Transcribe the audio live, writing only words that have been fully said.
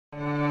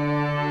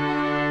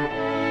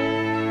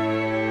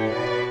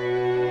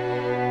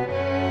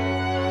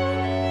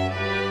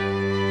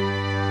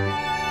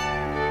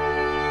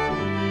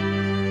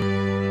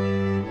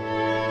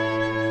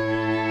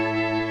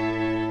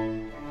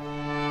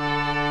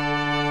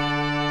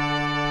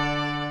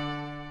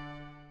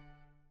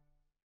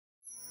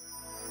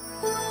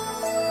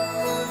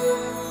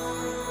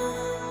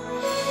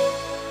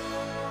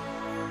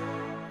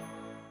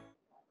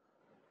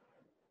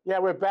Yeah,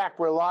 we're back.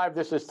 We're live.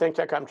 This is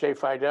ThinkTech. I'm Jay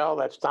Fidell.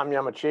 That's Tom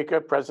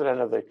Yamachika, president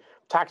of the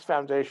Tax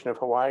Foundation of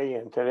Hawaii.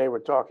 And today we're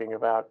taking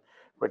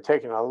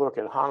a look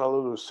at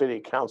Honolulu City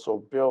Council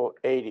Bill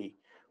 80,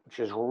 which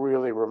is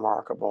really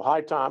remarkable.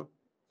 Hi, Tom.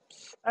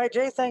 Hi,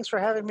 Jay. Thanks for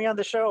having me on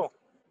the show.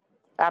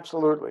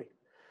 Absolutely.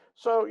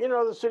 So,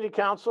 the city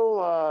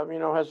council,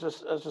 has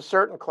a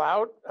certain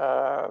clout.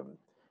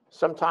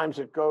 Sometimes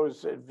it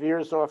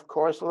veers off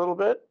course a little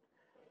bit.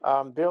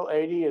 Bill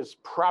 80 is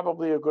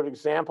probably a good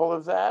example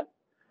of that.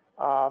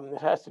 It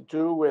has to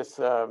do with,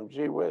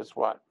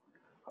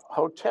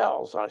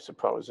 hotels, I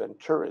suppose, and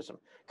tourism.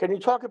 Can you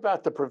talk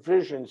about the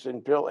provisions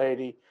in Bill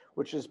 80,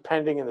 which is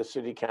pending in the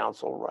city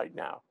council right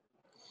now?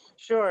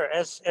 Sure.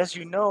 As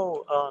you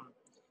know,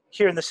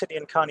 here in the city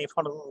and county of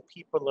Honolulu,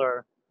 people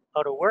are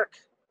out of work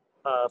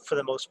for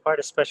the most part,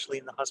 especially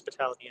in the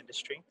hospitality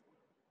industry.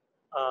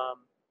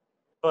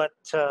 But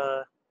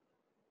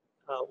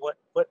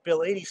what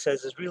Bill 80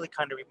 says is really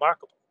kind of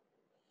remarkable.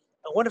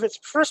 One of its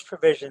first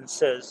provisions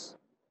says,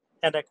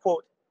 and I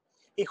quote,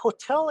 "A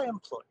hotel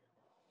employer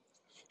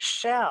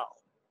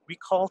shall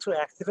recall to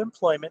active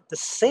employment the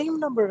same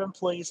number of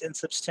employees in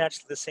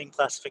substantially the same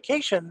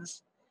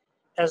classifications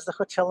as the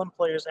hotel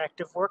employer's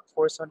active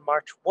workforce on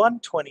March 1,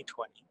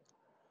 2020,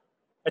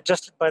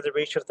 adjusted by the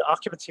ratio of the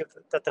occupancy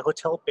that the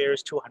hotel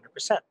bears to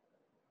 100%.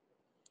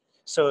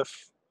 So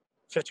if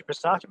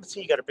 50%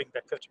 occupancy, you got to bring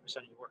back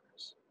 50% of your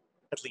workers,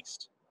 at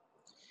least.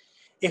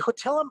 A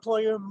hotel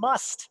employer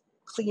must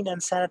clean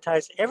and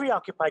sanitize every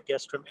occupied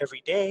guest room every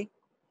day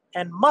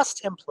and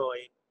must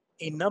employ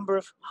a number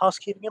of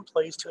housekeeping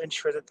employees to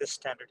ensure that this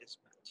standard is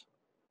met."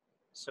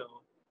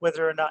 So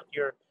whether or not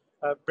you're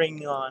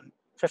bringing on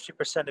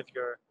 50% of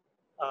your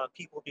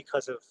people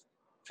because of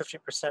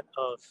 50%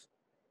 of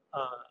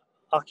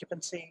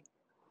occupancy,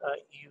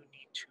 you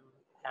need to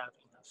have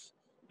enough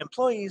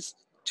employees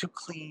to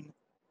clean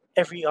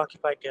every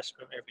occupied guest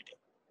room every day.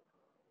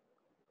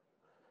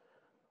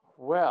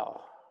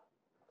 Well,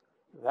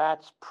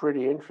 that's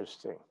pretty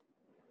interesting.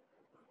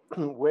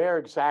 Where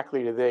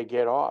exactly do they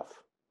get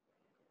off?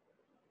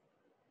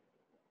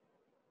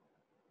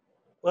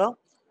 Well,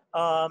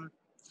 and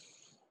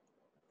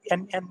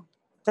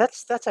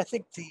that's I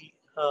think the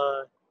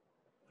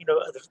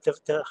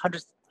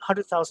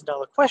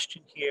 $100,000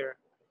 question here.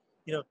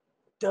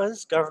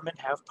 Does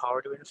government have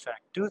power to in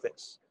fact do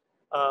this?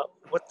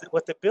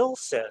 What the bill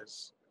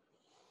says,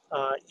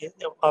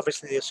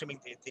 obviously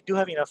assuming they do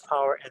have enough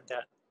power, and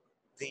that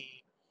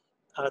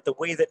the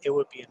way that it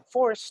would be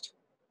enforced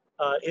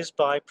is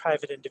by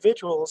private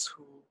individuals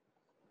who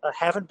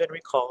haven't been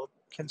recalled,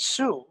 can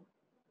sue,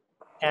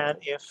 and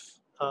if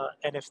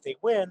they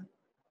win,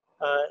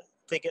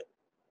 they get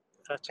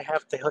to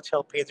have the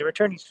hotel pay their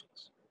attorney's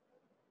fees.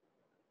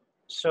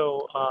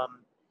 So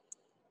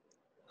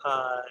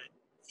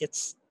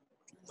it's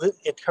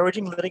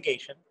encouraging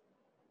litigation,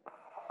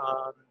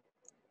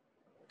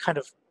 kind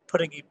of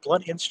putting a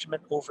blunt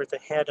instrument over the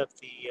head of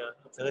the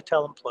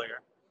hotel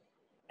employer,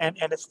 and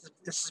this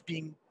is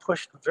being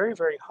pushed very,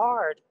 very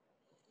hard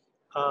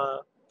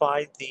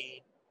by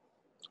the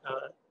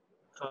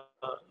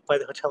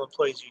Hotel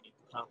Employees Union,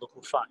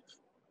 Local 5.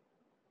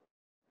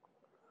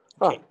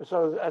 Okay. Oh,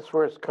 so that's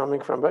where it's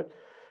coming from. But,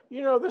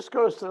 this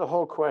goes to the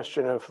whole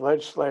question of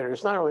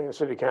legislators, not only in the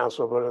city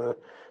council, but in the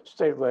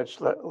state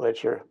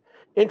legislature,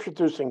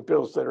 introducing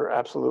bills that are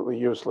absolutely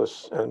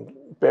useless and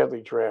badly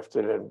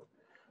drafted and,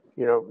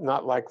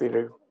 not likely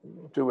to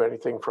do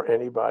anything for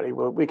anybody.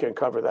 Well, we can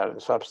cover that in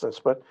substance,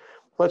 but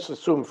let's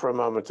assume for a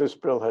moment this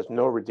bill has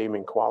no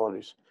redeeming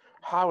qualities.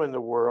 How in the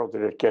world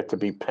did it get to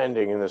be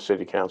pending in the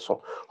city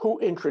council? Who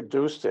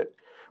introduced it?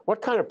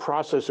 What kind of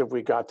process have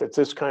we got that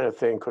this kind of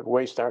thing could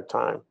waste our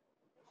time?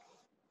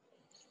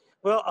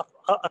 Well,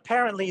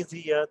 apparently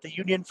the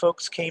union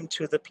folks came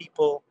to the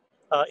people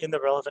in the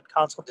relevant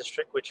council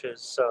district, which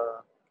is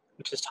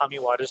Tommy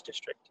Waters'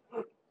 district.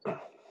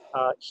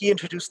 He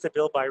introduced the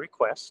bill by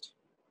request,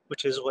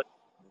 which is what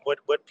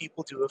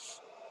people do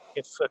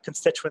if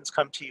constituents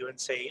come to you and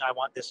say, "I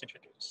want this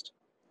introduced."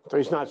 So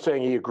he's not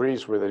saying he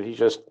agrees with it. He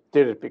just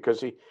did it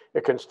because a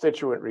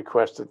constituent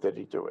requested that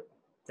he do it.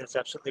 That's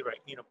absolutely right.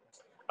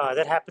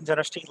 That happens in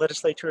our state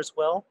legislature as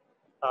well.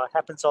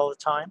 Happens all the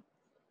time.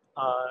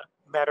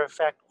 Matter of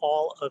fact,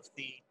 all of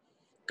the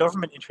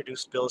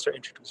government-introduced bills are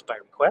introduced by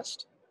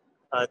request.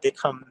 They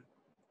come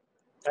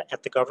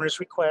at the governor's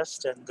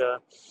request, and the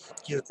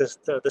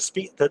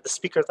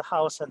Speaker of the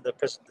House and the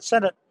President of the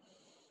Senate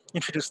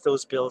introduce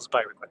those bills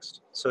by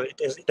request. So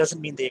it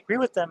doesn't mean they agree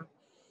with them,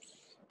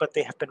 but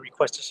they have been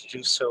requested to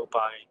do so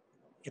by,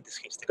 in this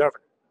case, the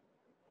governor.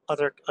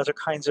 Other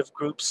kinds of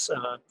groups,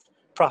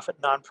 profit,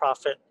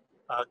 nonprofit,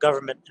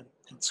 government,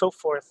 and so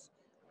forth,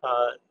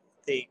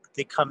 they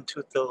come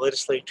to the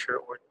legislature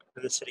or to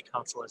the city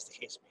council, as the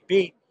case may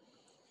be,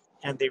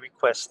 and they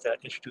request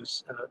that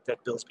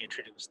bills be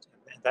introduced,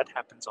 and that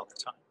happens all the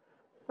time.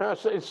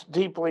 So it's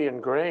deeply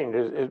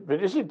ingrained.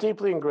 But is it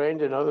deeply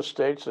ingrained in other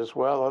states as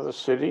well, other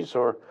cities,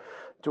 or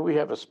do we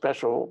have a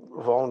special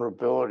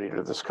vulnerability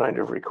to this kind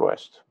of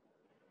request?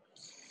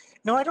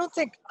 No, I don't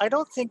think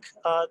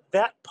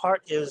that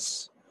part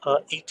is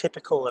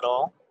atypical at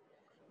all.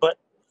 But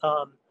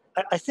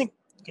I think,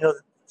 you know,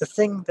 the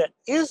thing that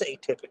is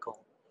atypical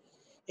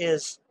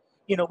is,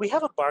 you know, we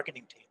have a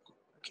bargaining table,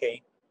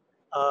 okay?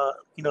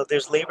 You know,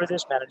 there's labor,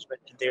 there's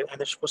management, and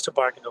they're supposed to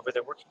bargain over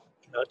their working,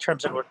 you know,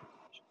 terms and working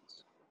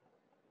conditions.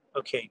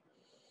 Okay.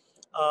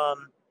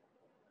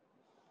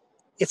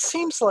 It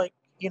seems like,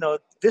 you know,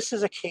 this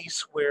is a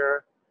case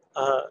where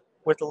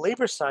the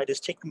labor side is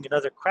taking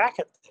another crack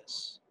at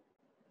this,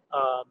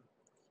 um,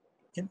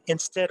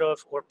 instead of,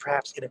 or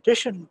perhaps in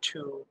addition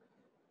to,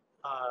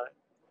 uh,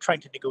 trying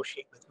to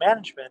negotiate with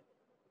management,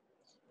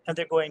 and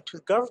they're going to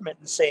the government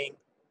and saying,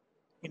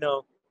 you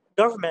know,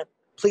 government,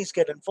 please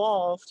get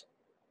involved,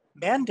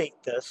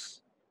 mandate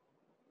this.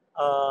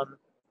 Um,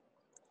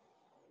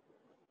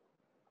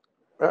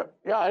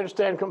 Yeah, I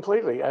understand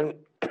completely. And,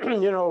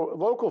 you know,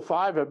 Local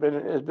 5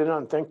 has been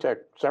on ThinkTech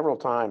several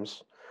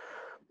times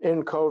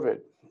in COVID,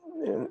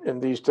 in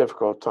these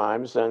difficult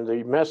times. And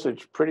the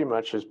message pretty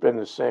much has been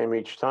the same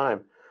each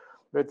time.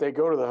 But they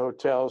go to the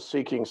hotels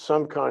seeking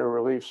some kind of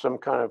relief, some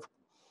kind of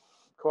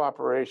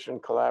cooperation,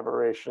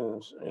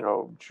 collaborations, you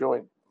know,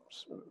 joint,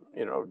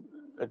 you know,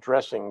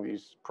 addressing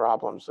these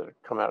problems that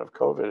have come out of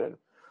COVID. And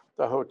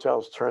the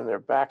hotels turn their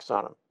backs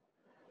on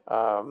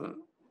them.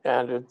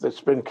 And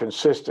it's been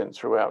consistent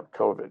throughout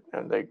COVID,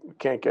 and they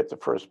can't get to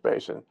first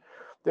base. And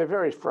they're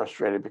very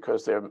frustrated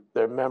because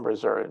their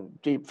members are in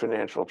deep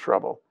financial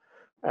trouble.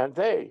 And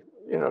they,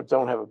 you know,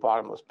 don't have a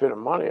bottomless pit of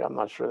money. I'm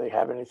not sure they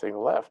have anything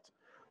left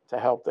to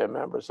help their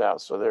members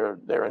out. So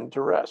they're in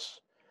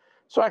duress.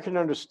 So I can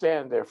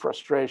understand their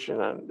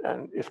frustration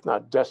and if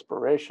not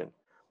desperation,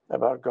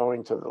 about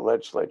going to the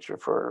legislature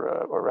for,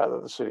 or rather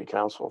the city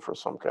council for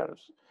some kind of.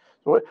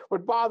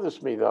 What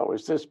bothers me though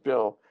is this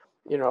bill,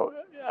 you know,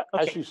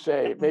 as okay. you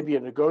say, it may be a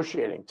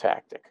negotiating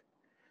tactic,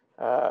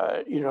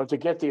 you know, to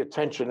get the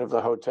attention of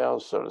the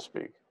hotels, so to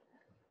speak.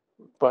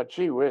 But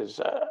gee whiz,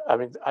 I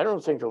mean, I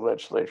don't think the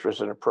legislature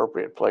is an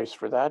appropriate place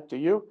for that. Do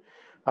you?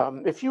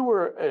 If you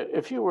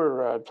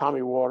were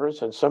Tommy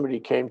Waters and somebody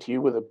came to you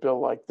with a bill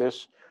like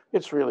this,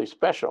 it's really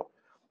special,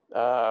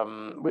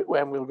 and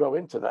we'll go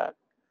into that.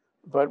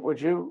 But would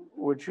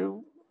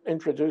you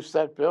introduce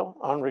that bill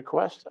on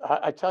request?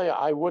 I tell you,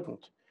 I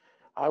wouldn't.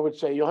 I would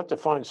say you'll have to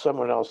find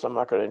someone else. I'm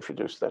not going to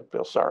introduce that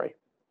bill. Sorry.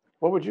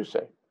 What would you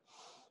say?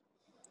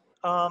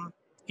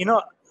 You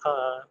know,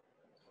 uh,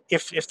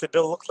 if the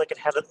bill looked like it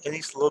had at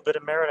least a little bit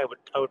of merit,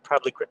 I would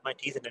probably grit my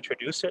teeth and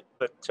introduce it.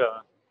 But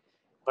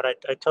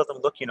I tell them,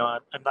 look, you know,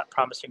 I'm not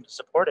promising to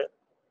support it,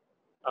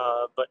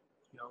 but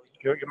you know,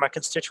 you're my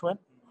constituent,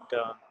 and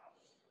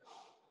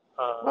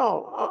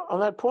Well, on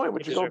that point,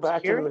 would it you go deserves a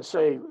back to them hearing. and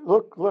say,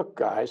 look,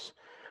 guys,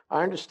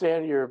 I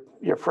understand your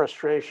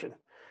frustration,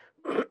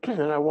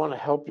 and I want to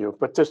help you,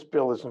 but this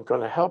bill isn't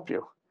going to help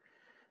you.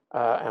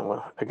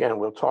 And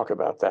we'll talk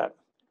about that.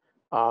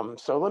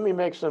 So let me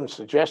make some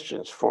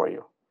suggestions for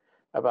you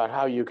about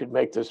how you could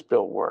make this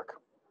bill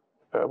work.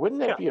 Wouldn't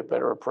that Yeah, be a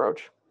better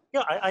approach?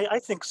 yeah, I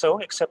think so.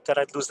 Except that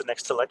I'd lose the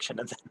next election,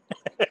 and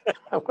then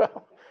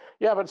Well,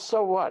 yeah, but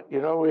so what?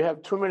 You know, we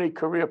have too many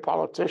career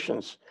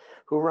politicians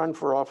who run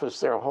for office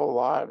their whole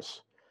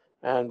lives,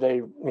 and they,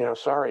 you know,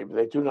 sorry,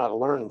 they do not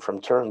learn from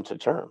term to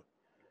term.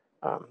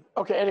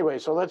 Okay, anyway,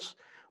 so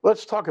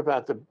let's talk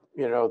about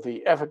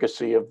the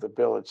efficacy of the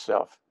bill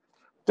itself.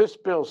 This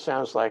bill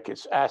sounds like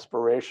it's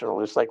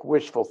aspirational. It's like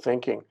wishful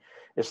thinking.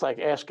 It's like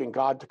asking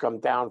God to come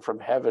down from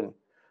heaven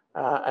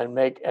and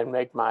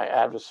make my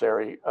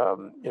adversary,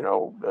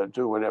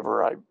 do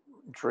whatever I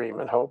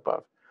dream and hope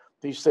of.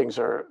 These things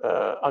are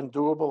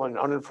undoable and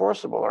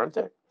unenforceable, aren't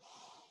they?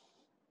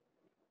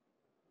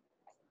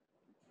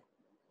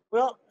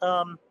 well,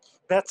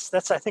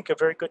 that's I think a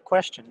very good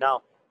question.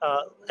 Now,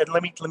 and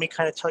let me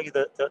kind of tell you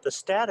the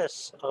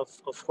status of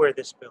where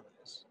this bill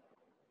is,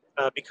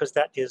 because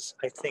that is,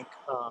 I think,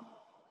 uh,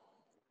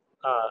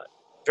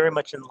 very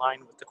much in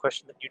line with the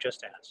question that you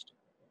just asked,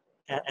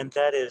 and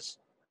that is,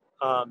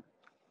 um,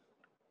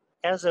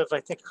 as of I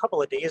think a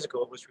couple of days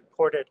ago, it was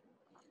reported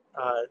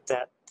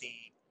that the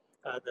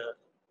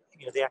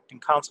you know, the acting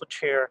council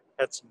chair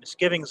had some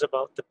misgivings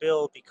about the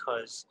bill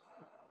because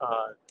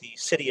the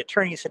city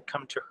attorneys had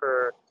come to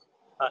her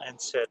and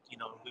said, you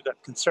know, we've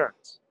got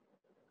concerns.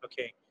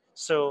 Okay,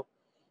 so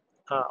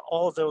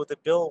although the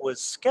bill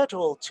was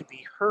scheduled to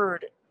be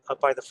heard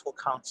by the full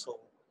council,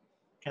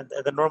 and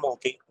the normal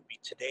date would be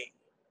today,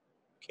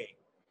 okay,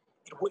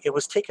 it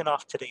was taken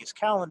off today's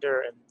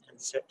calendar,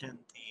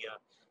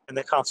 and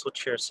the council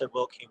chair said,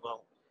 well, okay,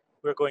 well,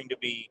 we're going to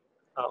be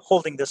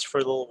holding this for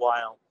a little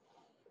while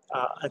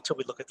until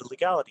we look at the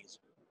legalities.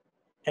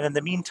 And in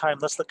the meantime,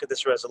 let's look at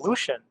this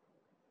resolution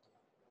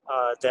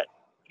that,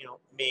 you know,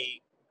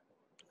 may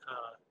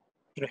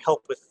you know,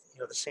 help with, you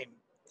know, the same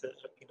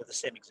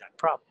exact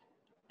problem,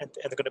 and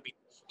they're going to be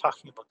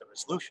talking about the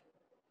resolution.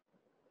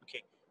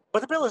 Okay,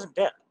 but the bill isn't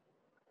dead.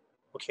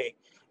 Okay,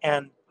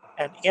 and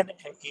in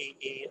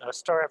a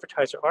Star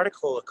Advertiser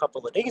article a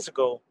couple of days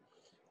ago,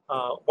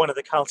 one of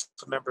the council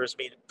members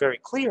made it very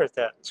clear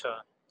that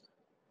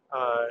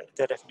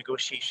if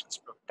negotiations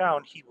broke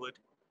down, he would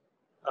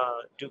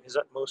do his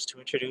utmost to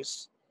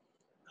introduce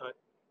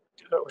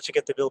to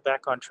get the bill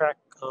back on track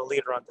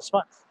later on this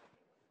month.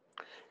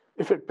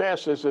 If it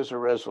passes as a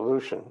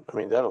resolution, I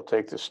mean, that'll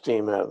take the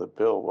steam out of the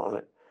bill, won't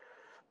it?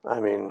 I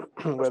mean,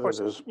 whether course,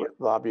 there's yeah.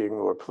 lobbying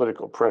or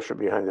political pressure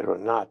behind it or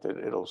not, that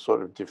it'll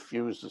sort of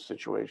diffuse the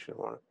situation,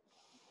 won't it?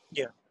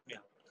 Yeah, yeah.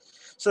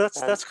 So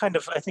that's kind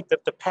of, I think,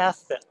 that the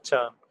path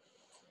that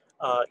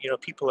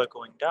people are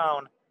going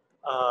down.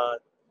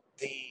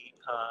 The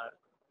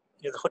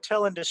the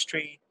hotel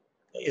industry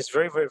is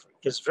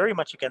very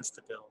much against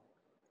the bill,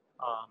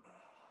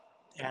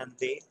 and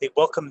they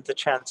welcome the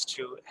chance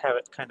to have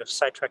it kind of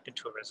sidetracked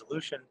into a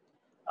resolution.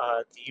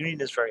 The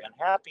union is very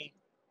unhappy,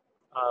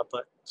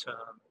 but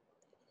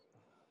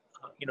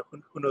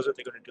who knows what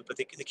they're going to do? But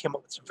they came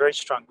up with some very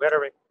strong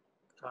rhetoric,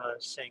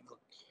 saying, "Look,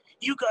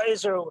 you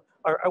guys are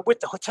with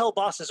the hotel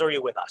bosses, or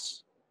you're with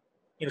us.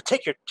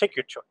 Take your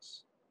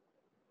choice."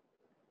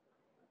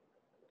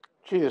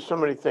 Gee, there's so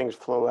many things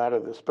flow out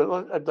of this, but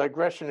a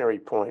digressionary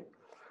point,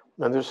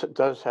 and this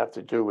does have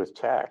to do with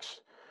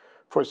tax.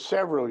 For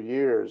several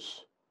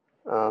years,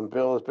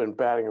 Bill has been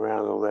batting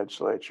around the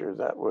legislature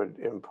that would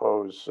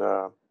impose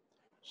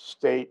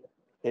state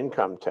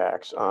income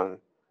tax on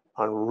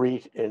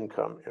REIT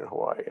income in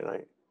Hawaii.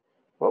 And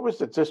what was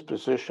the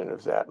disposition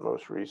of that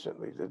most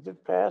recently? Did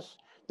it pass?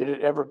 Did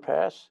it ever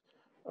pass?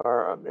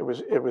 Or it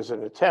was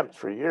an attempt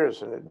for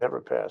years and it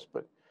never passed.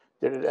 But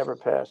did it ever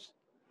pass?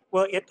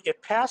 Well,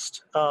 it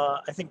passed,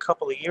 I think, a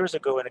couple of years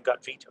ago, and it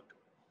got vetoed.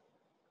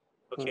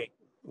 Okay.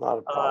 A lot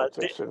of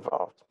politics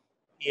involved.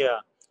 Yeah.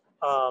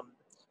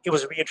 It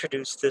was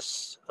reintroduced in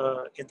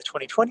the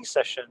 2020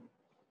 session,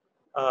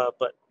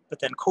 but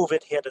then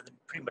COVID hit, and then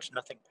pretty much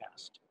nothing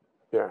passed.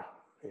 Yeah.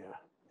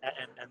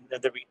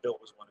 And the REIT bill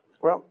was one of them.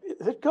 Well,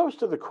 it goes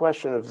to the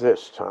question of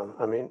this, Tom.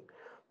 I mean,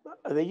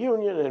 the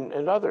union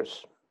and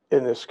others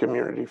in this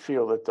community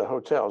feel that the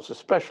hotels,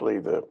 especially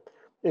the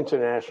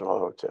international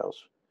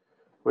hotels,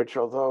 which,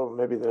 although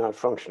maybe they're not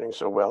functioning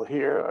so well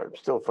here, are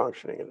still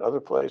functioning in other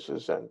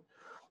places and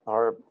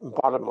are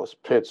bottomless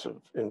pits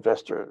of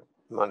investor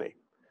money.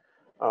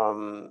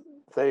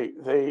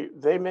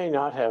 They may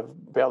not have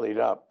bellied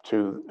up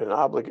to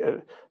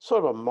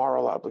sort of a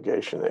moral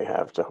obligation they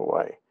have to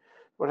Hawaii.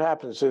 What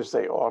happens is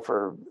they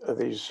offer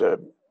these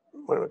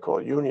what we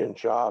call union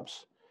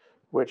jobs,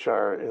 which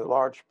are in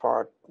large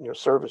part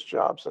service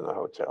jobs in the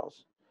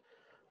hotels.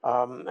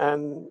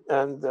 And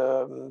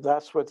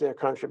that's what their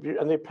contribute,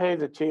 and they pay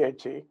the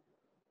TAT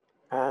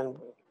and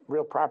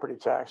real property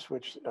tax,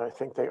 which I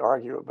think they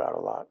argue about a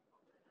lot.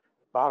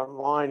 Bottom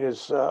line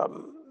is,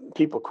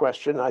 people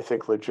question, I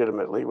think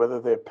legitimately, whether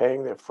they're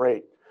paying their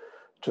freight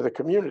to the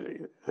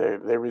community.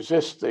 They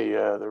resist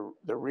the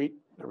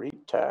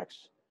REIT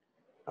tax,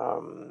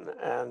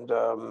 and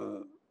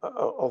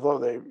although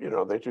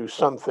they do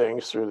some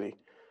things through the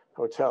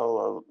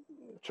Hotel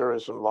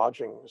Tourism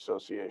Lodging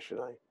Association,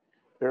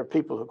 there are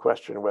people who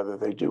question whether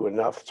they do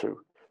enough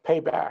to pay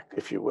back,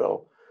 if you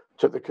will,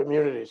 to the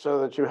community, so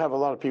that you have a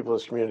lot of people in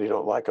this community who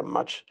don't like them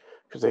much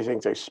because they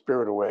think they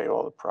spirit away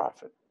all the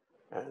profit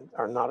and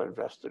are not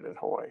invested in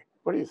Hawaii.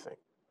 What do you think?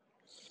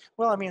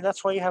 Well, I mean,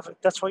 that's why you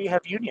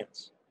have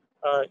unions.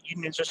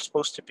 Unions are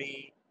supposed to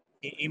be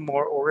a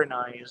more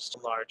organized,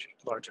 large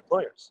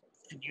employers,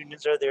 and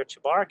unions are there to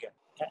bargain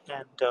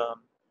and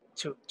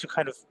to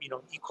kind of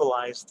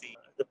equalize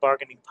the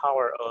bargaining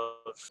power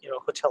of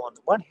hotel on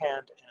the one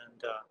hand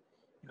and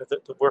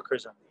the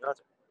workers on the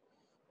other.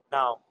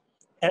 Now,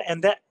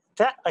 and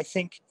that I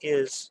think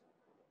is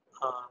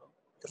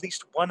at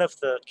least one of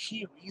the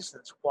key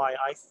reasons why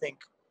I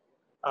think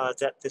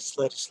that this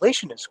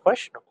legislation is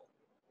questionable.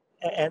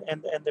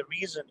 And the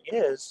reason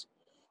is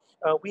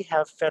we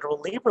have federal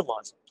labor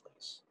laws in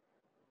place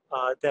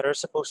that are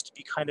supposed to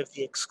be kind of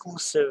the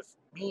exclusive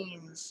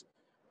means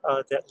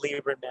that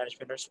labor and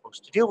management are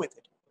supposed to deal with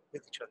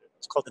each other.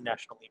 It's called the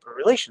National Labor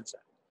Relations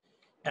Act.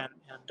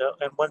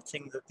 And one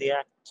thing that the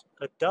act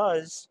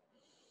does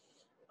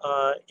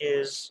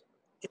is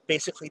it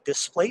basically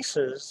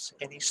displaces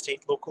any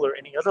state, local, or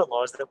any other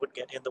laws that would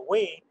get in the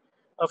way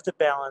of the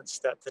balance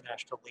that the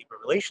National Labor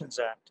Relations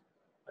Act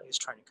is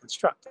trying to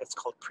construct. That's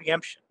called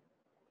preemption.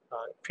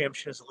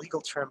 Preemption is a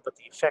legal term, but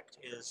the effect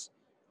is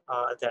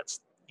that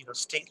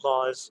state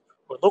laws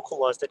or local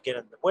laws that get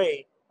in the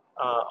way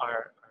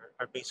are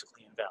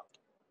basically invalid.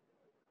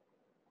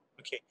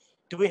 Okay,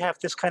 do we have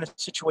this kind of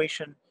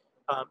situation?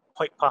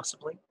 Quite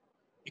possibly,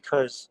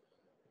 because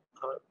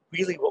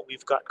really what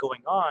we've got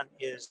going on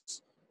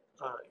is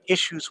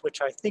issues which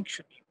I think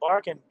should be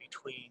bargained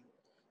between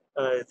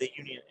the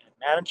union and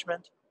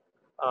management,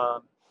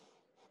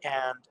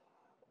 and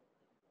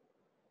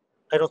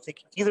I don't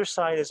think either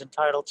side is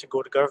entitled to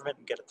go to government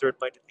and get a third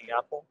bite at the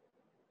apple,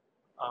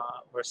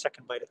 or a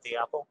second bite at the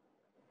apple.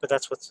 But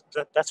that's what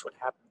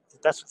happened.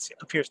 That's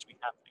what appears to be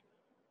happening.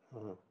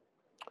 Mm-hmm.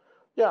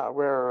 Yeah,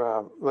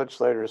 where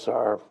legislators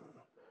are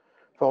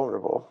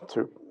vulnerable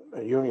to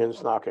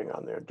unions knocking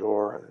on their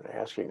door and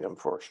asking them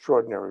for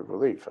extraordinary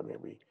relief. I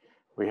mean,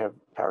 we have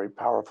very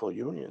powerful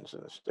unions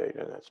in the state,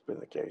 and that's been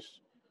the case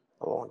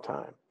a long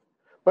time.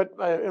 But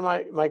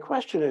my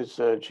question is,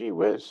 gee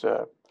whiz,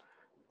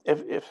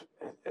 if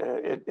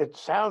it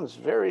sounds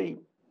very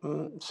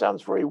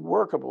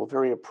workable,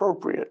 very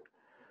appropriate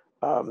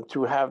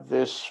to have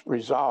this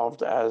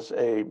resolved as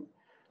a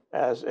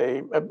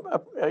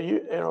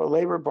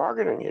labor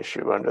bargaining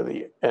issue under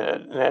the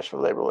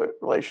National Labor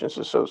Relations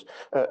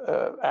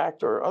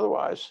Act or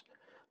otherwise.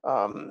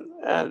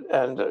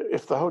 And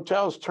if the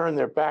hotels turn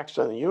their backs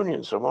on the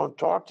unions and won't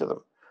talk to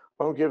them,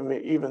 won't give them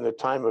even the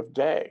time of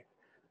day,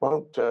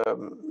 won't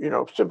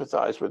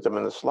sympathize with them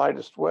in the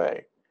slightest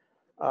way,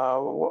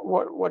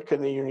 what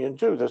can the union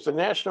do? Does the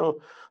National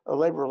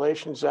Labor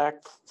Relations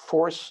Act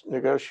force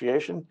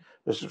negotiation?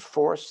 Does it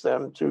force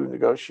them to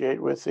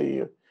negotiate with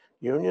the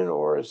union,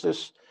 or is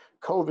this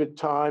COVID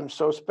time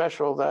so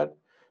special that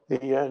the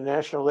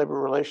National Labor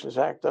Relations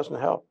Act doesn't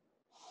help?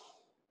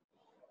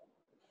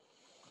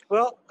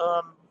 Well,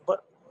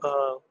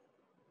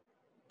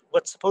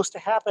 what's supposed to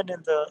happen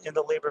in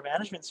the labor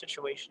management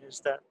situation is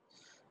that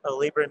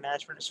labor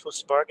management is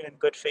supposed to bargain in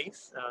good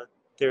faith.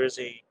 There is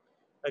a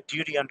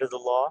duty under the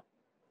law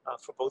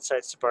for both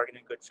sides to bargain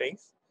in good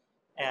faith,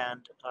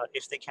 and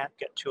if they can't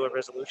get to a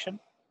resolution,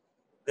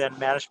 then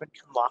management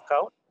can lock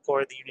out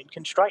or the union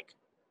can strike,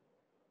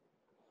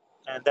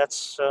 and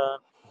that's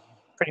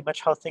pretty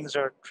much how things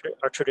are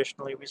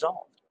traditionally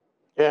resolved.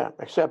 Yeah,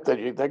 except that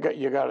you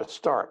got to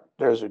start.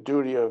 There's a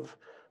duty of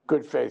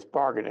good faith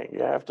bargaining.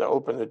 You have to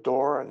open the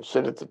door and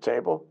sit at the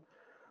table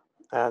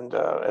and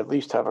at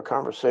least have a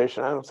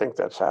conversation. I don't think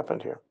that's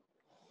happened here.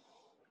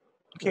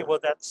 Okay, well,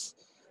 that's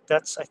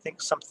I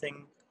think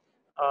something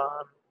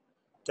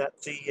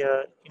that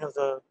the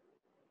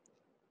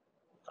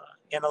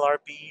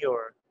NLRB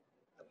or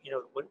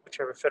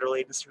whichever federal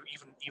agency or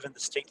even the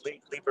state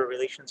labor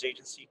relations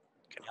agency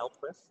can help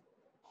with.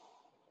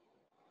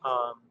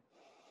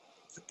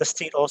 The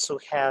state also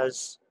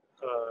has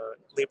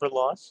labor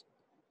laws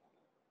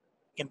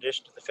in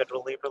addition to the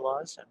federal labor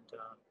laws,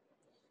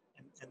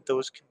 and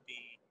those can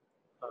be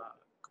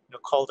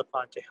called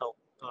upon to help.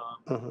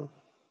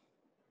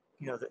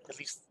 At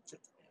least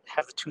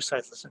have the two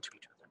sides listen to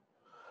each other.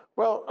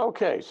 Well,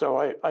 okay, so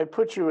I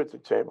put you at the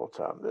table,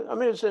 Tom. I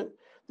mean, this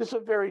is a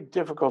very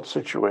difficult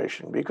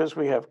situation because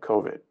we have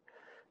COVID,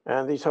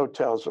 and these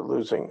hotels are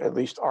losing, at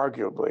least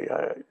arguably,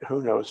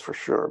 who knows for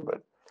sure,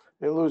 but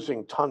they're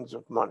losing tons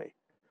of money,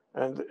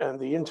 and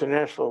the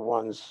international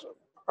ones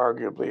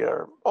arguably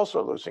are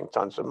also losing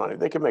tons of money.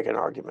 They can make an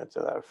argument to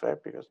that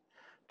effect because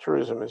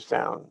tourism is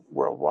down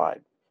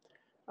worldwide.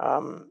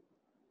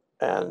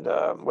 And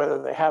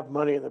whether they have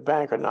money in the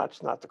bank or not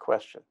is not the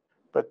question.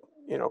 But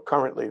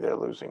currently they're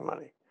losing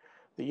money.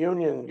 The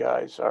union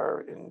guys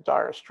are in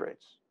dire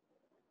straits.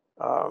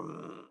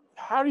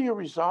 How do you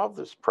resolve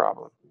this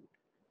problem?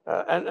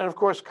 And of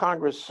course,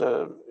 Congress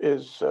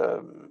is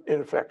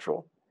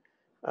ineffectual.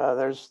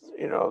 There's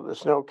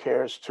no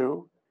CARES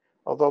 2.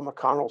 Although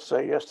McConnell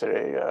said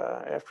yesterday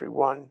after he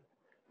won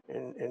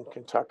in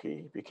Kentucky,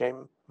 he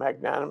became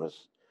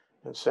magnanimous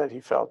and said he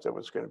felt there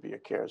was going to be a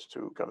CARES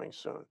 2 coming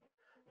soon.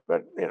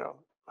 But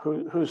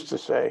who's to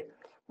say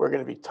we're going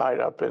to be tied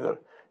up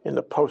in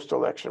the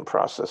post-election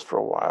process for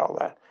a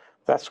while?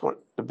 That's what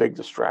the big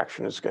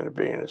distraction is going to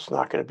be, and it's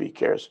not going to be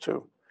CARES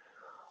 2.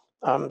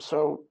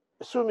 So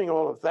assuming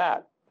all of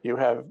that, you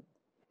have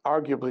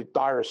arguably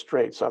dire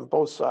straits on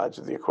both sides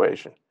of the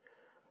equation.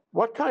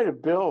 What kind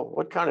of bill,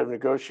 what kind of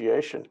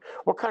negotiation,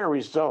 what kind of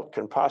result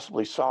can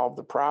possibly solve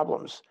the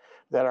problems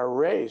that are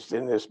raised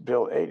in this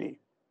Bill 80?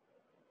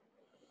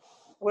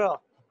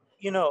 Well,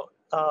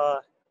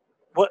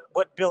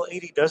 what Bill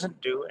 80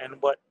 doesn't do,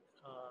 and what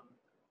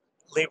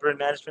labor and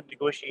management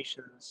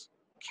negotiations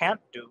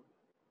can't do,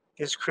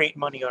 is create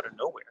money out of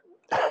nowhere.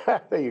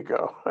 There you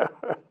go.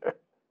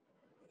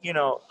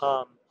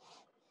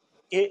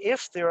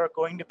 If there are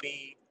going to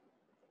be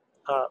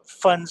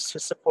funds to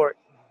support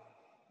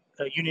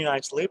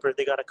unionized labor,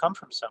 they got to come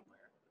from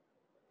somewhere,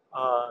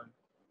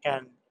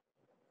 and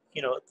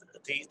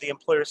the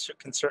employers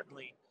can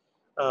certainly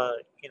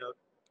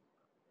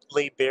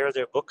lay bare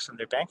their books and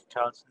their bank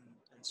accounts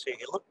and say,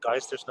 hey, look,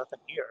 guys, there's nothing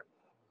here.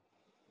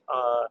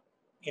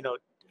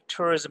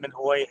 Tourism in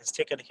Hawaii has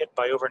taken a hit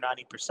by over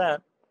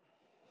 90%.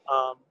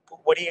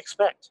 What do you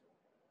expect?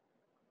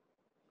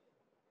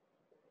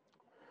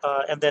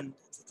 And then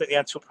the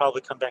answer will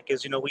probably come back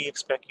is, we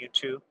expect you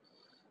to,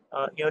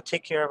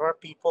 take care of our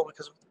people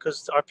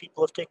because our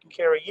people have taken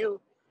care of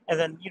you. And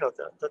then,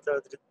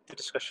 the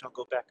discussion will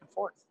go back and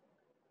forth.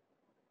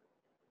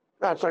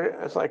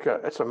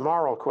 It's a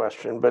moral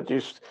question, but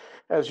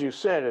as you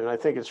said, and I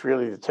think it's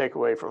really the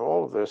takeaway from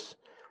all of this,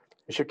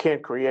 is you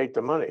can't create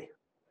the money.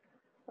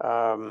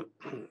 And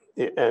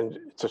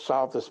to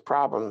solve this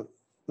problem,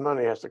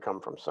 money has to come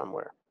from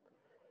somewhere.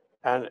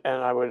 And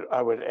I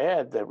would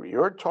add that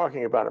you're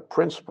talking about a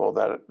principle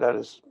that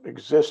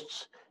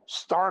exists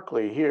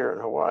starkly here in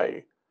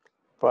Hawaii,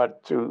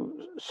 but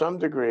to some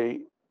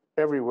degree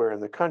everywhere in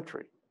the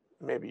country.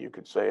 Maybe you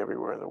could say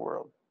everywhere in the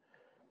world.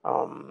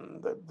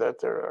 That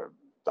there are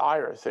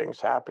dire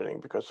things happening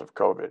because of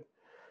COVID.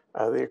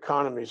 The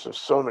economies of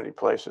so many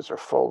places are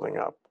folding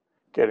up,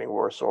 getting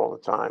worse all the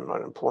time,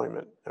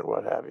 unemployment and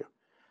what have you.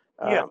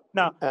 Yeah.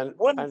 Now,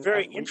 one very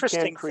we can't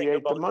interesting thing create the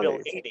about Bill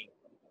money. 80,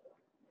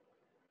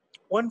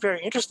 one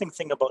very interesting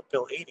thing about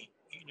Bill 80,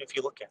 even if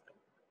you look at it,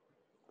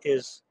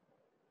 is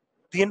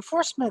the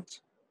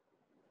enforcement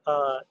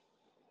uh,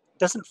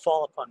 doesn't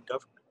fall upon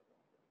government.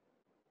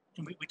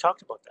 And we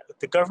talked about that.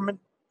 The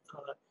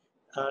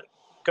uh,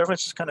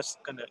 government's just kind of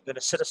going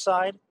to sit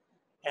aside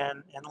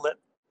and let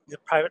the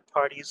private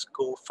parties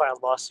go file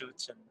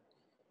lawsuits and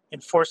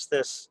enforce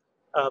this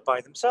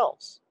by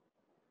themselves.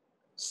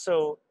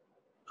 So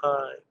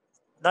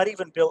not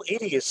even Bill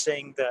 80 is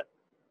saying that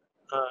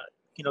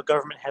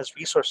government has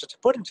resources to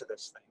put into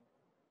this thing,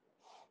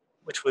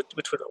 which would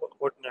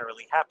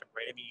ordinarily happen,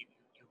 right? I mean,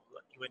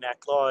 you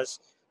enact laws,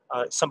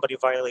 somebody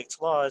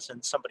violates laws,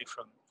 and somebody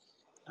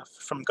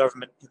from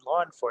government and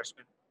law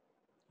enforcement,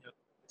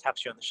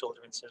 taps you on the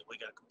shoulder and says, "We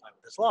got to comply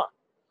with this law."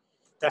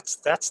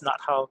 That's not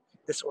how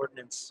this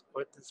ordinance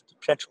or this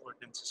potential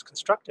ordinance is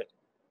constructed.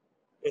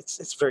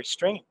 It's very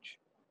strange,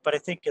 but I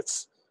think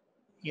it's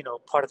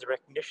part of the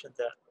recognition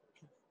that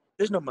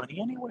there's no money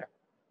anywhere.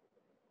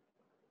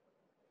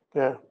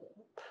 Yeah.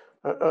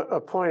 A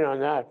point on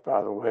that,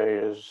 by the way,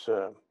 is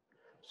so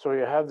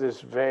you have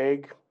this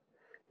vague,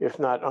 if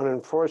not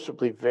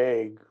unenforceably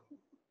vague,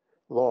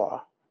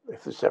 law,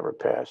 if it's ever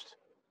passed.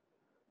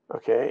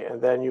 Okay, and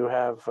then you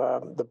have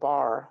the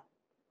bar,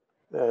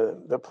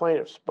 the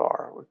plaintiff's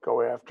bar would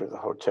go after the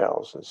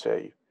hotels and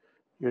say,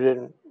 you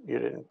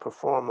didn't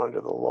perform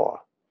under the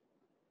law,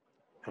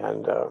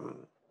 and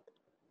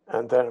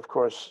then of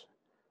course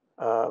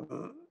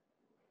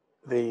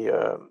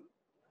the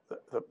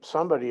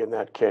somebody in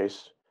that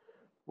case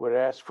would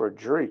ask for a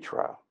jury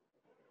trial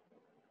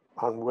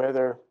on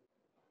whether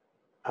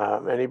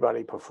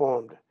anybody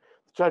performed. The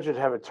judge would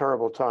have a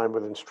terrible time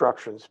with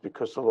instructions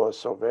because the law is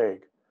so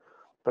vague.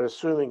 But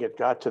assuming it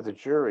got to the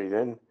jury,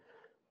 then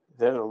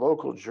a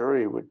local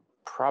jury would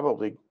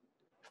probably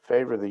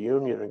favor the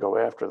union and go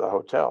after the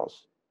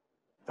hotels.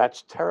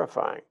 That's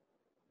terrifying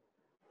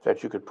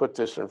that you could put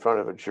this in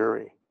front of a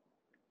jury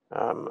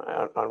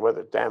on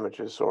whether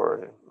damages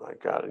or, my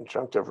God,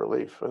 injunctive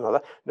relief. No,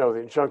 the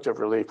injunctive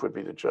relief would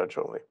be the judge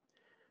only.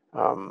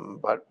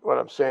 But what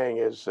I'm saying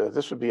is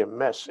this would be a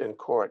mess in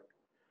court.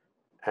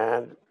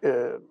 And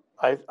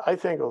I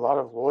think a lot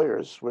of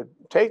lawyers would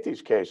take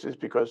these cases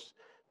because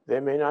they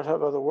may not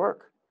have other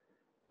work.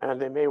 And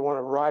they may want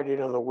to ride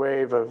in on the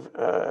wave of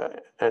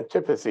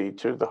antipathy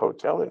to the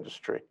hotel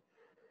industry.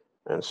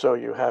 And so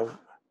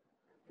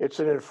it's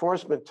an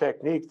enforcement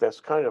technique that's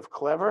kind of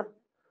clever,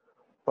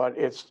 but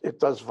it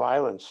does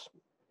violence.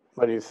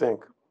 What do you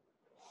think?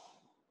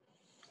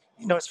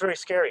 It's very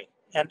scary.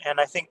 And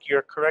I think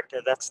you're correct.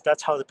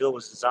 That's how the bill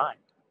was designed.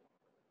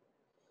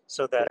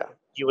 So that Yeah.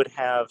 you would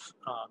have,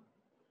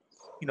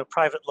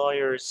 private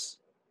lawyers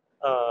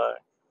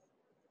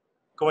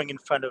going in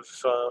front of,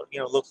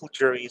 local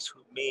juries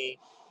who may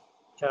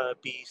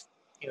be,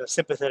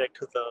 sympathetic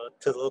to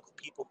the local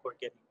people who are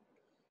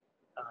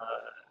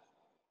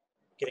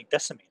getting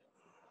decimated.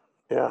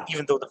 Yeah.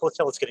 Even though the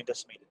hotel is getting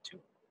decimated too.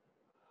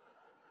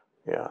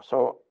 Yeah.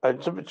 So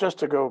just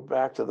to go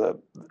back to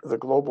the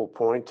global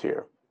point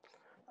here,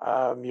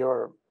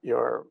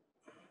 your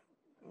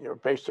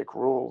basic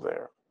rule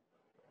there,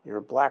 your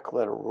black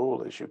letter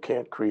rule is you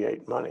can't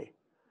create money.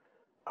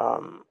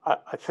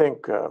 I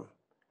think the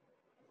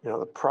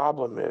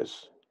problem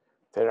is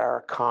that our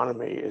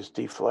economy is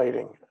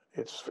deflating.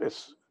 It's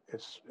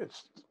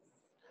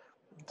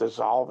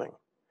dissolving.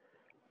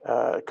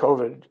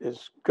 COVID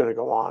is going to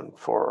go on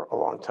for a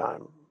long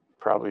time,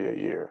 probably a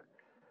year.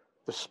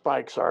 The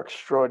spikes are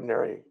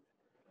extraordinary.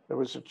 There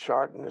was a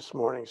chart in this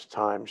morning's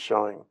Times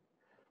showing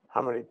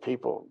how many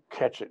people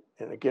catch it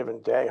in a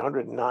given day.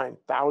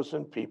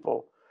 109,000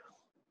 people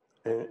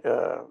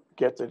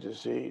get the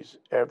disease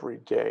every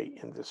day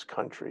in this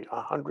country.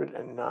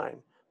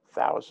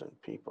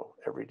 109,000 people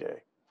every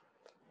day.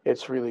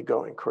 It's really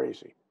going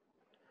crazy.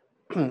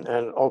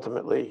 And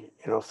ultimately,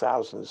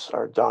 thousands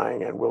are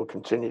dying and will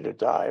continue to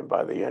die. And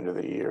by the end of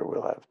the year,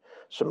 we'll have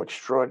some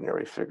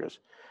extraordinary figures.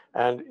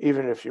 And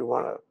even if you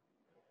want to,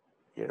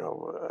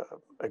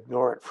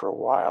 ignore it for a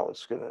while,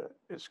 it's gonna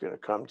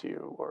come to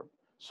you or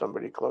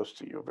somebody close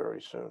to you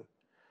very soon.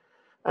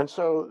 And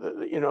so,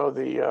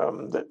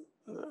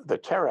 the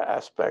terror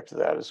aspect of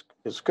that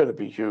is going to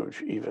be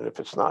huge, even if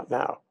it's not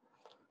now.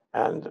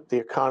 And the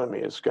economy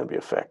is going to be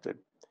affected.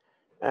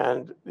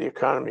 And the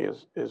economy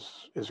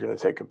is going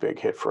to take a big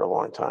hit for a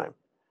long time.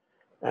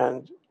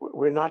 And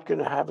we're not going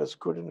to have as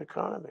good an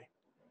economy.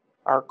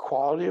 Our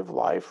quality of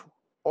life,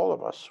 all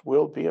of us,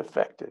 will be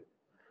affected.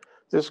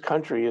 This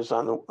country is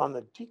on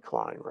the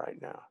decline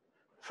right now.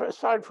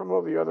 Aside from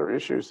all the other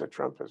issues that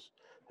Trump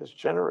has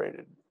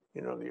generated,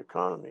 the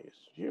economy is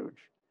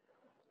huge.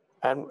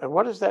 And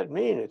what does that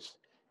mean? It's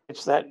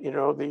that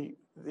the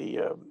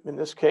in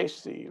this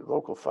case the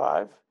local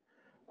 5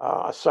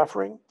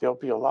 suffering. There'll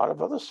be a lot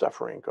of other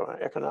suffering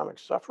economic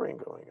suffering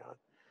going on,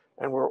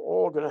 and we're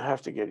all going to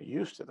have to get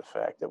used to the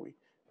fact that we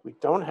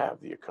don't have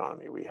the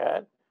economy we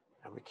had,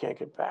 and we can't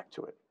get back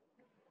to it.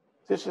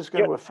 This is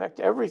going to affect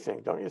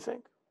everything, don't you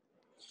think?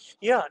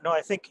 Yeah, no,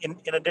 I think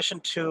in addition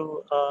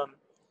to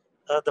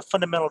the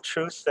fundamental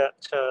truth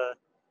that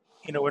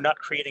we're not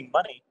creating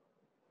money,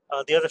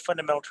 the other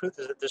fundamental truth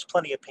is that there's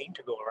plenty of pain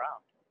to go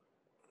around.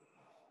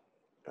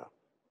 Yeah.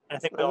 And I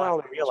think we And all not have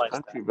only to in this realize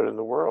that, country, but in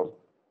the world.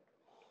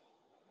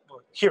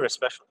 well, here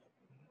especially.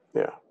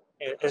 Yeah,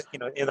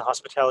 In the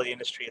hospitality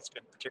industry, it's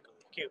been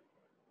particularly acute.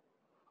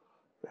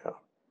 yeah.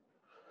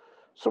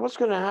 So what's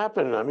going to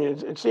happen? I mean,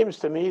 it seems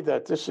to me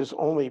that this is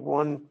only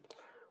one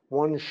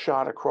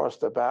shot across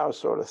the bow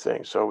sort of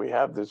thing. So we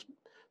have this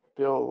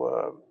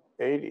Bill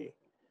 80,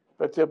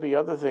 but there'll be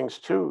other things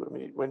too. I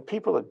mean, when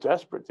people are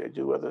desperate, they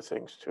do other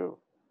things too.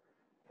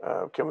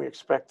 Can we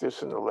expect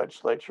this in the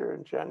legislature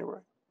in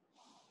January?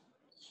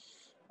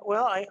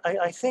 Well,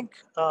 I think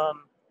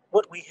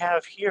what we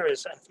have here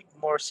is, I think,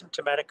 more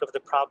symptomatic of the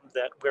problem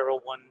that we're a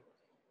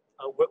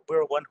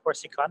one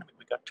horse economy.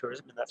 We got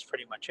tourism, and that's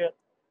pretty much it.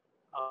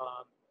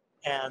 Um,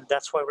 and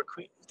that's why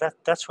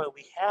that's why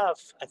we have,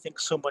 I think,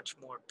 so much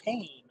more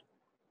pain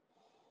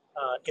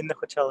in the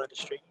hotel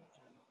industry,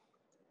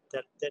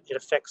 and that it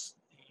affects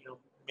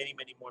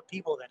many more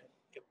people than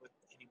it would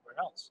anywhere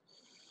else.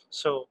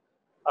 So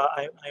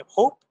I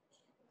hope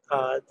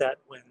that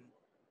when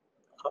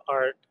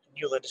our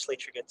new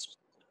legislature gets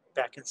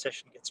back in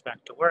session, gets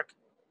back to work,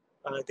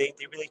 they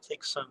really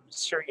take some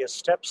serious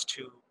steps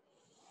to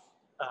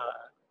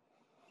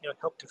uh,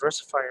 help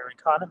diversify our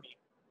economy,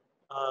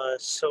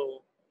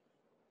 so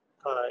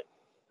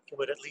it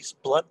would at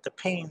least blunt the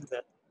pain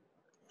that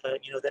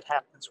that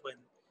happens when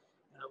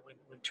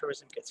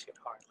tourism gets hit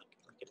hard, like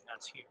it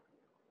has here.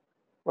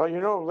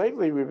 Well,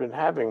 lately we've been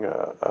having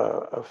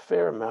a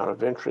fair amount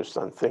of interest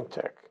on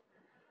ThinkTech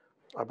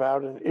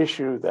about an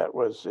issue that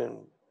was in,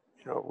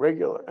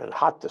 regular and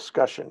hot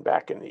discussion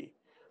back in the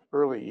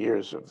early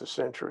years of the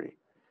century,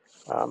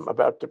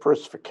 about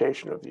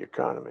diversification of the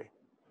economy.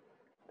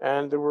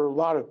 And there were a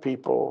lot of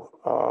people,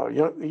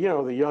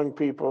 the young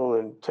people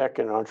in tech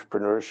and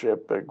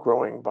entrepreneurship, a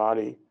growing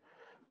body,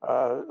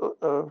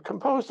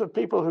 composed of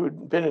people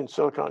who'd been in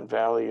Silicon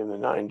Valley in the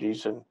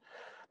 90s and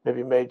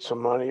maybe made some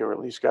money or at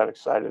least got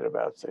excited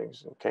about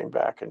things and came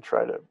back and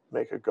tried to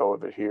make a go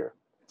of it here.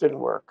 Didn't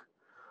work.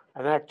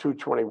 And Act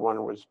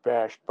 221 was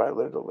bashed by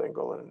Linda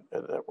Lingle, and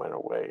that went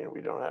away. And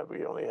we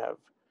only have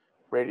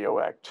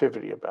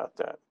radioactivity about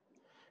that.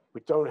 We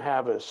don't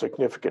have a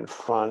significant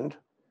fund.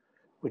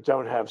 We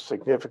don't have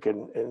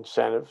significant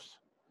incentives.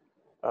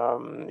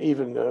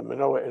 Even the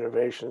Manoa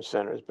Innovation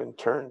Center has been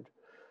turned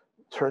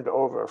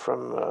over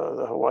from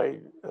the Hawaii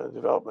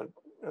Development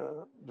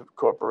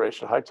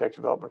Corporation, High Tech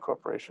Development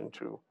Corporation,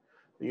 to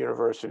the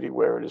university,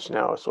 where it is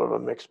now a sort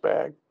of a mixed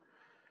bag.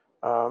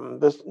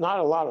 There's not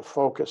a lot of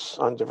focus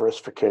on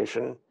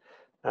diversification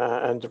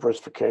and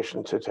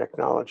diversification to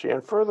technology.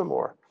 And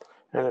furthermore,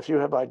 and if you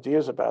have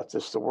ideas about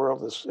this, the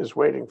world is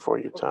waiting for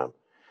you, Tom.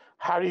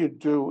 How do you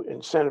do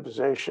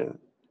incentivization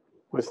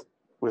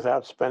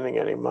without spending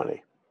any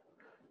money?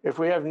 If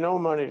we have no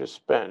money to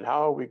spend,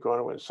 how are we going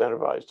to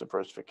incentivize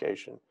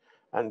diversification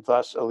and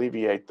thus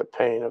alleviate the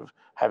pain of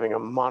having a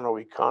mono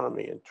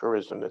economy in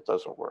tourism that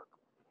doesn't work?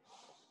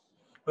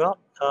 Well,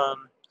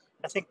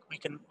 I think we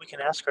can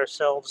ask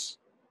ourselves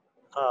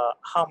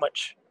how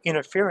much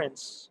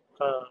interference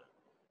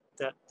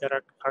that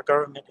our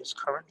government is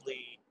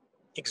currently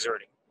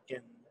exerting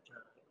in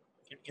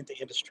the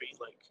industry,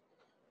 like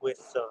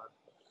with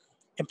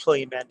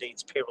employee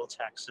mandates, payroll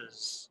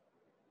taxes,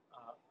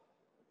 uh,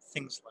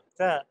 things like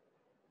that.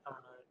 Uh,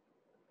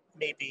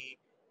 Maybe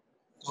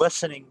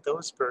lessening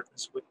those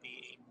burdens would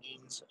be a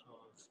means of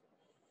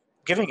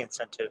giving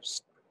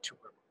incentives to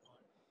where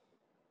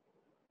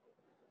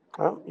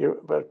we want. Well,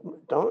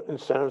 but don't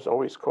incentives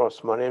always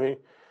cost money? I mean,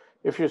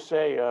 if you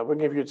say, we're going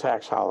to give you a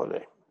tax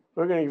holiday,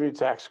 we're going to give you a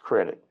tax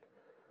credit,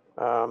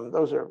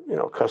 those are,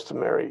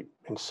 customary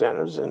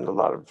incentives, and a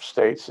lot of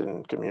states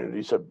and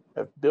communities have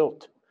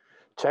built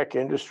tech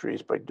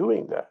industries by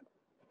doing that,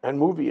 and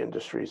movie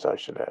industries, I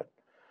should add.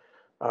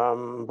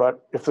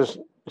 But if it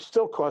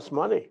still costs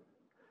money,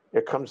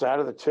 it comes out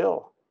of the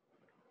till.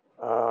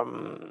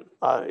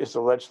 Is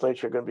the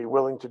legislature going to be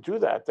willing to do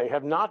that? They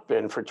have not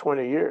been for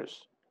 20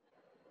 years.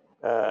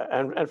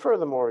 And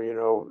furthermore,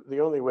 the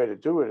only way to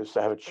do it is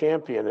to have a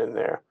champion in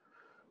there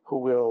who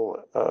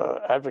will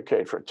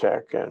advocate for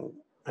tech and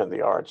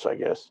the arts, I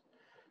guess.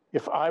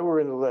 If I were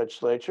in the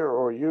legislature,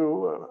 or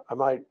you, I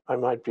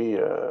might be,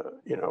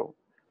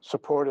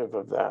 supportive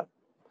of that.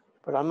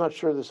 But I'm not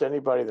sure there's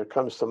anybody that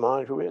comes to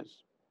mind who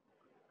is.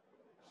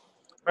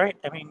 Right?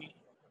 I mean,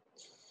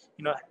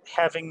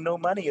 having no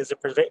money is a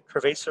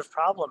pervasive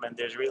problem, and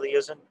there really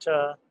isn't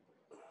a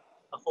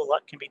whole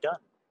lot can be done.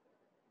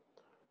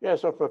 Yeah,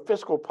 so from a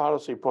fiscal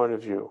policy point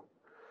of view,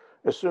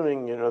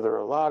 assuming, there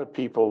are a lot of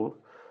people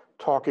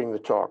talking the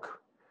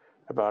talk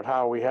about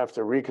how we have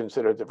to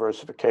reconsider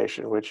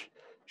diversification, which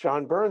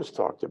John Burns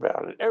talked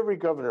about, and every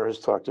governor has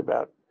talked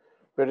about,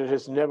 but it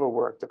has never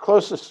worked. The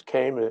closest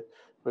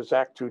was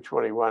Act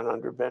 221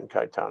 under Ben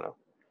Caetano.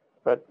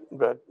 But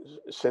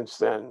since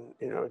then,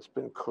 it's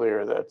been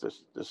clear that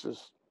this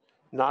is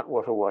not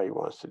what Hawaii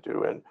wants to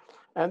do.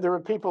 And there are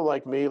people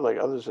like me, like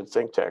others at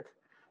ThinkTech,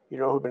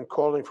 who've been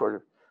calling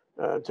for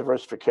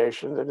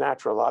diversification. The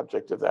natural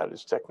object of that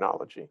is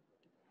technology,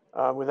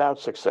 without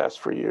success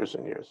for years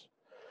and years.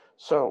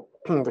 So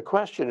the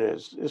question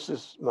is, this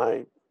is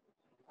my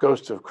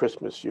ghost of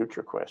Christmas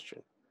future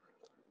question.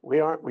 We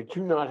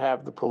do not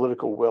have the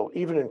political will,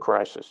 even in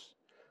crisis,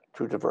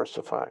 to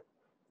diversify.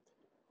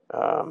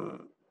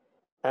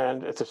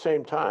 And at the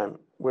same time,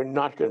 we're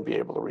not going to be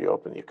able to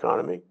reopen the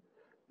economy.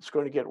 It's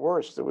going to get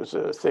worse. There was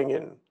a thing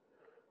in,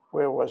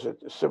 where was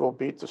it? Civil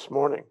Beat this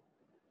morning,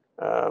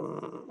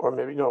 or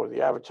maybe no,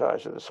 the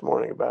Advertiser this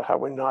morning, about how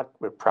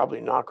we're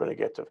probably not going to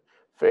get to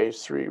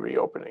phase 3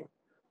 reopening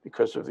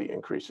because of the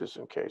increases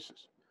in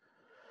cases.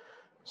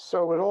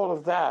 So with all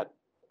of that,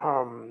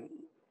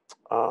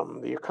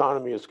 the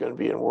economy is going to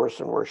be in worse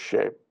and worse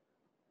shape.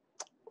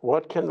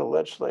 What can the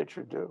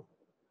legislature do?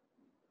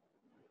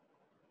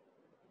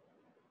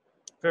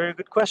 Very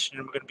good question.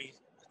 And we're going to be,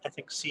 I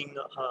think, seeing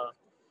a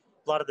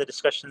lot of the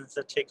discussions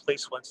that take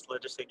place once the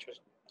legislature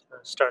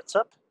starts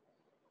up.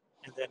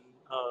 And then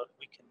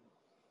we can,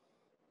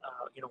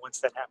 once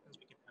that happens,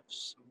 we can have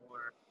some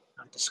more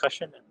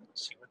discussion and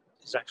see what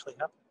is actually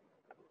happening.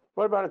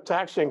 What about a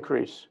tax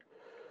increase?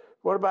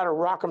 What about a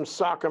rock'em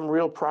sock'em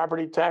real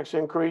property tax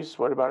increase?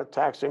 What about a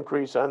tax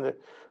increase on the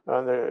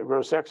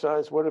gross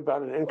excise? What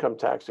about an income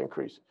tax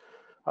increase?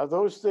 Are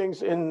those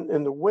things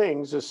in the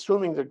wings,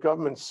 assuming the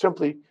government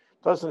simply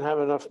doesn't have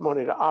enough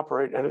money to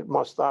operate, and it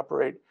must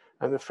operate,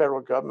 and the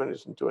federal government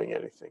isn't doing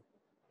anything?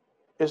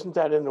 Isn't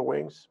that in the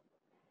wings?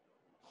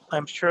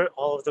 I'm sure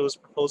all of those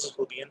proposals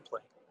will be in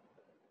play.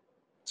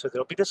 So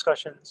there'll be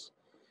discussions.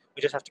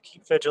 We just have to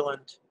keep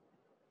vigilant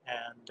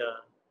and,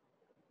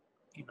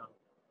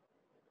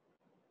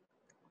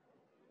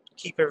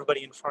 keep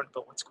everybody informed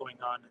about what's going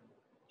on.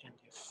 And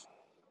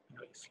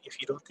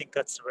if you don't think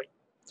that's the right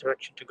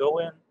direction to go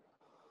in,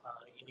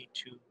 you need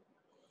to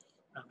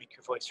make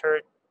your voice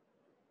heard,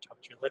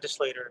 talk to your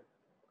legislator,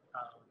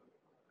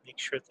 make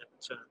sure that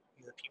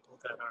the people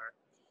that are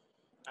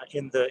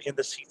in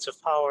the seats of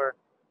power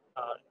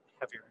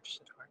have your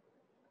interest at heart.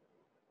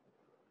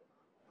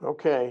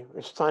 Okay,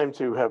 it's time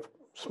to have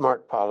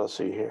smart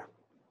policy here.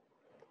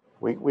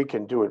 We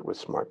can do it with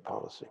smart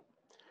policy.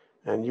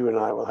 And you and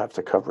I will have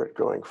to cover it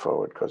going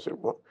forward, because it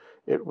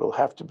will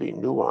have to be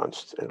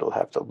nuanced, and it'll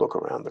have to look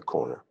around the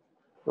corner,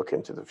 look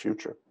into the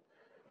future.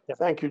 Yep.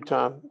 Thank you,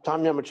 Tom.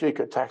 Tom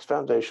Yamachika, Tax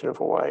Foundation of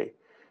Hawaii.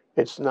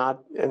 It's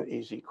not an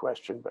easy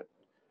question, but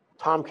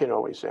Tom can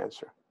always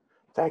answer.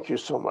 Thank you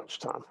so much,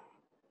 Tom.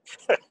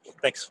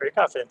 Thanks for your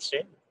confidence,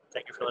 Jane.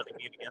 Thank you for letting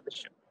me begin the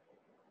show.